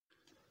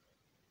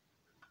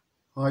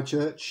Hi,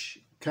 church.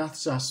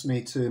 Kath's asked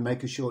me to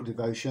make a short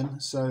devotion,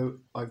 so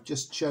I've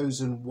just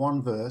chosen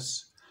one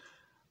verse,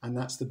 and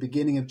that's the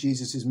beginning of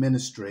Jesus'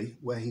 ministry,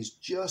 where he's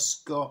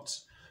just got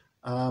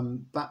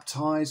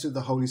baptized with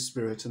the Holy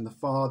Spirit, and the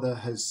Father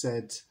has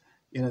said,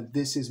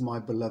 this is my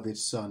beloved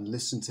Son,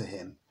 listen to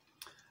him.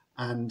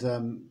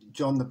 And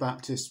John the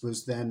Baptist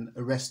was then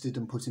arrested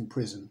and put in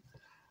prison,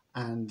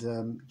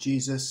 and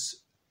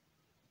Jesus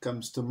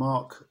comes to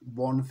Mark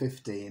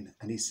 1:15,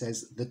 and he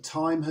says, "The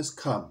time has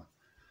come.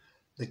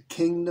 The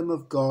kingdom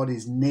of God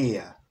is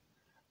near.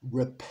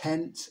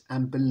 Repent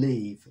and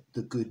believe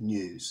the good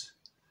news."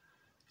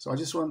 So I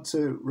just want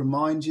to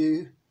remind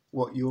you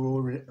what you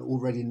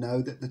already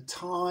know, that the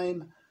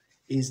time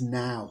is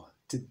now.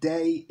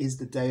 Today is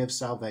the day of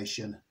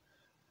salvation.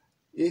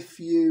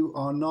 If you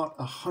are not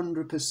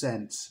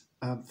 100%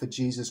 for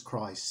Jesus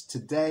Christ,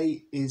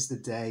 today is the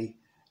day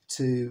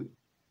to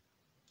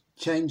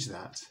change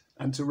that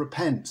and to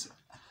repent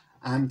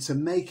and to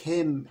make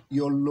him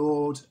your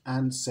Lord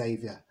and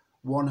Saviour.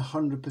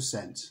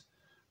 100%,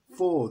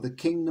 for the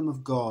kingdom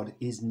of God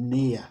is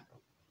near.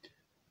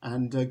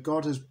 And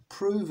God has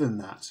proven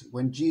that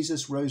when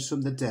Jesus rose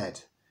from the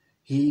dead,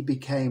 he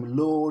became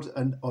Lord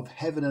of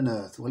heaven and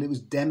earth. Well, it was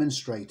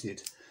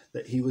demonstrated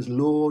that he was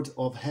Lord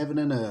of heaven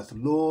and earth,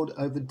 Lord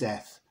over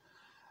death,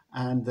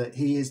 and that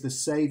he is the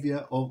Saviour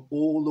of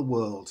all the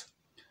world.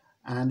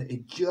 And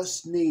it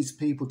just needs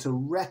people to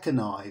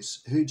recognize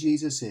who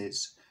Jesus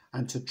is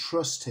and to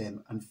trust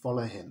him and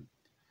follow him.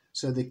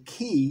 So the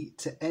key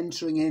to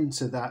entering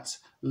into that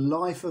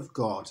life of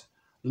God,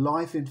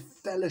 life in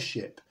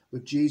fellowship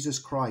with Jesus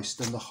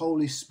Christ and the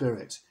Holy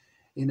Spirit,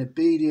 in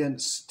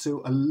obedience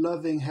to a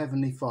loving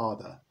Heavenly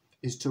Father,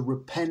 is to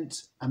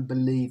repent and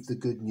believe the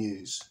good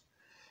news.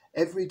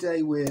 Every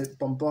day we're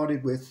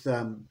bombarded with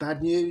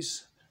bad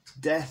news,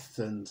 death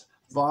and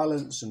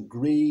violence and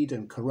greed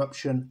and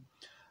corruption,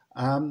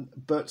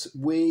 but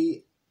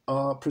we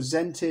are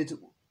presented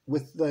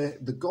with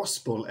the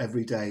gospel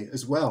every day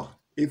as well.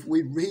 If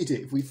we read it,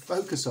 if we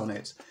focus on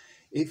it,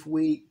 if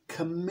we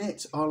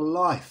commit our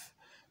life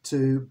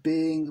to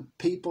being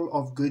people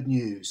of good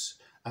news,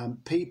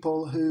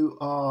 people who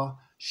are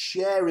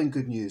sharing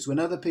good news. When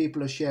other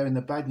people are sharing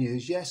the bad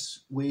news,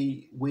 yes,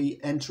 we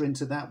enter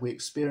into that, we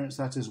experience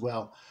that as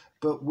well,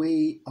 but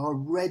we are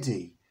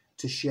ready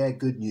to share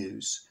good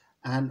news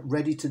and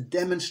ready to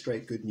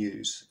demonstrate good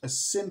news. A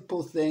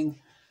simple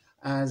thing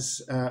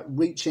as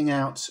reaching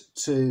out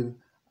to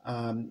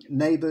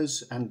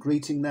neighbours and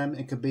greeting them.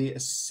 It could be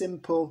as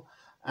simple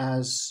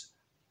as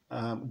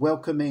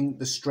welcoming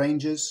the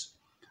strangers.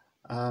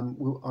 I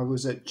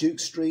was at Duke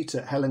Street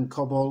at Helen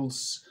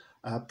Cobbold's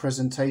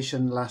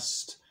presentation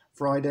last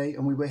Friday,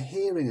 and we were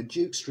hearing at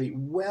Duke Street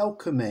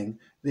welcoming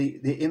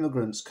the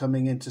immigrants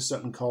coming into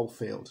Sutton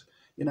Coldfield.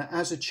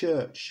 As a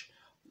church,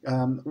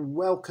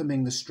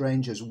 welcoming the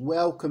strangers,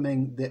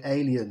 welcoming the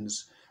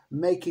aliens,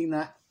 making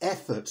that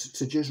effort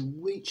to just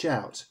reach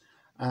out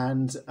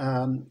and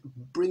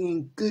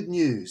bringing good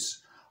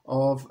news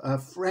of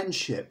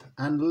friendship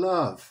and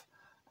love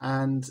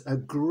and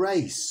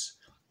grace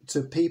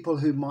to people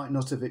who might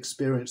not have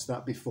experienced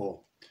that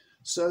before.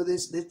 So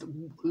there's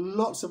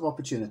lots of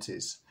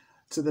opportunities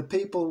to the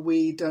people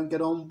we don't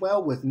get on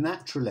well with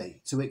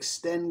naturally. To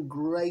extend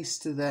grace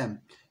to them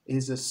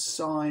is a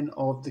sign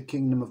of the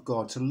kingdom of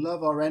God. To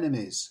love our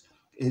enemies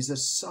is a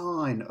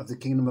sign of the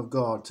kingdom of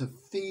God. To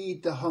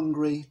feed the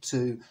hungry,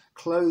 to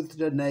clothe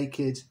the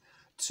naked,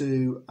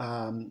 to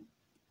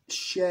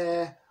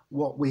share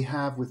what we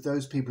have with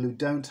those people who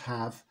don't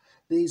have.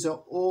 These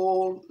are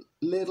all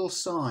little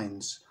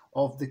signs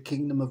of the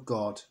kingdom of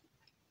God.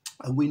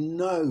 And we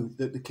know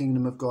that the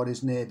kingdom of God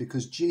is near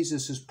because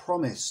Jesus has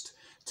promised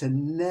to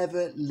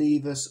never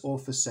leave us or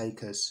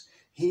forsake us.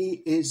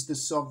 He is the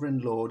sovereign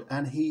Lord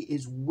and he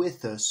is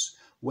with us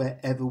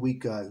wherever we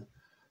go.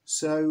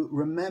 So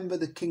remember,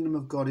 the kingdom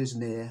of God is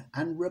near,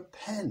 and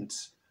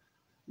repent.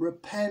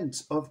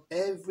 Repent of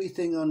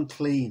everything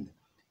unclean,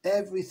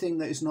 everything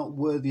that is not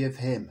worthy of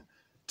him.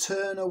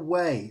 Turn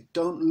away.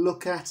 Don't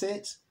look at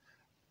it.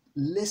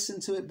 Listen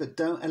to it, but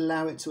don't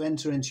allow it to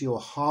enter into your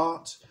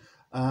heart.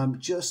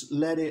 Just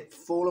let it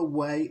fall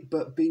away,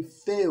 but be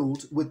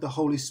filled with the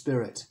Holy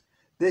Spirit.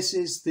 This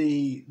is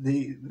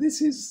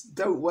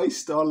don't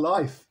waste our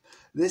life.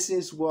 This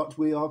is what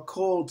we are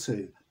called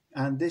to.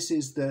 And this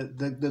is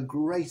the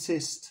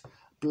greatest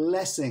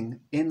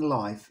blessing in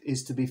life,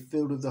 is to be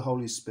filled with the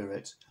Holy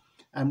Spirit.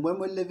 And when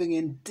we're living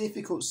in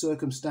difficult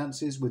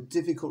circumstances with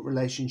difficult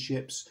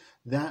relationships,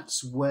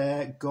 that's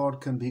where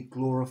God can be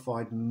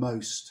glorified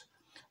most,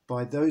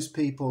 by those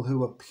people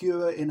who are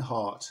pure in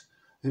heart,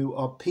 who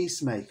are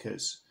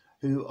peacemakers,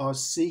 who are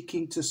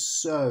seeking to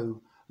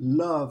sow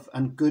love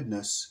and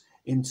goodness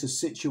into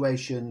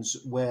situations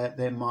where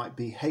there might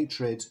be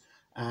hatred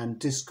and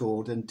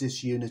discord and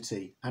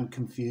disunity and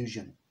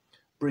confusion,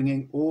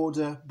 bringing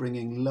order,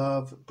 bringing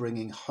love,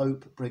 bringing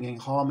hope, bringing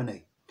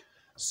harmony.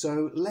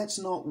 So let's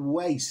not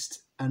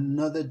waste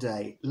another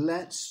day.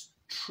 Let's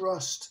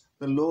trust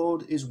the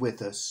Lord is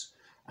with us,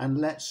 and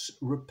let's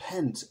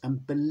repent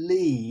and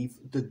believe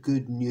the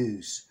good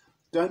news.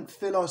 Don't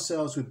fill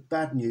ourselves with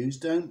bad news.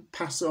 Don't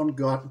pass on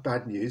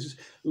bad news.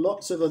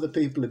 Lots of other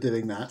people are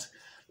doing that.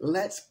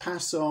 Let's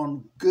pass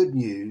on good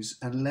news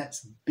and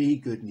let's be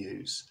good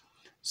news.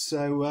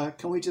 So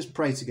can we just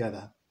pray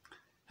together?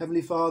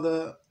 Heavenly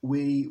Father,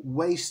 we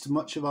waste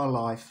much of our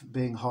life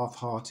being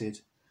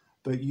half-hearted,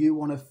 but you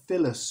want to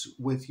fill us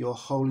with your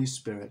Holy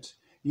Spirit.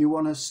 You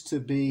want us to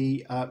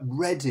be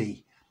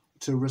ready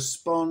to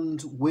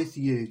respond with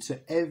you to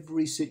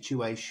every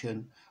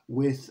situation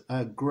with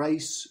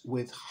grace,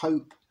 with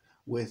hope,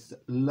 with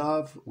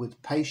love,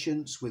 with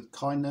patience, with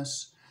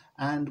kindness,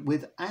 and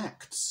with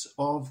acts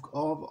of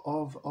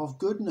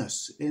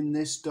goodness in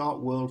this dark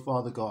world,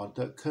 Father God,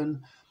 that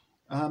can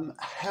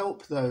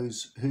help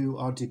those who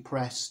are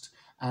depressed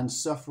and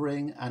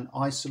suffering and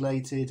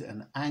isolated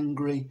and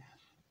angry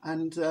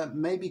and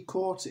maybe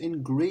caught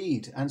in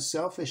greed and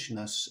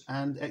selfishness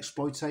and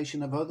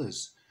exploitation of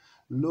others.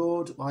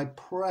 Lord, I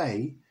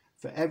pray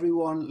for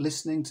everyone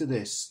listening to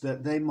this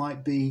that they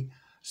might be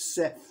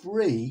set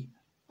free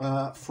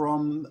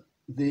from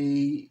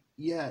the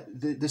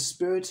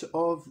spirit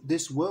of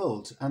this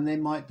world, and they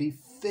might be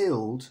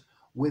filled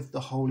with the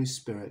Holy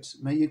Spirit.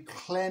 May you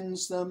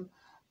cleanse them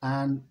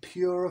and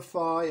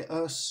purify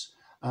us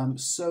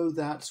so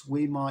that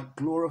we might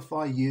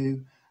glorify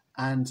you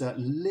and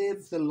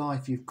live the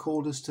life you've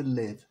called us to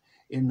live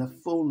in the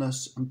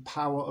fullness and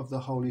power of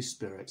the Holy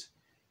Spirit.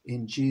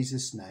 In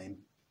Jesus' name,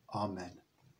 amen.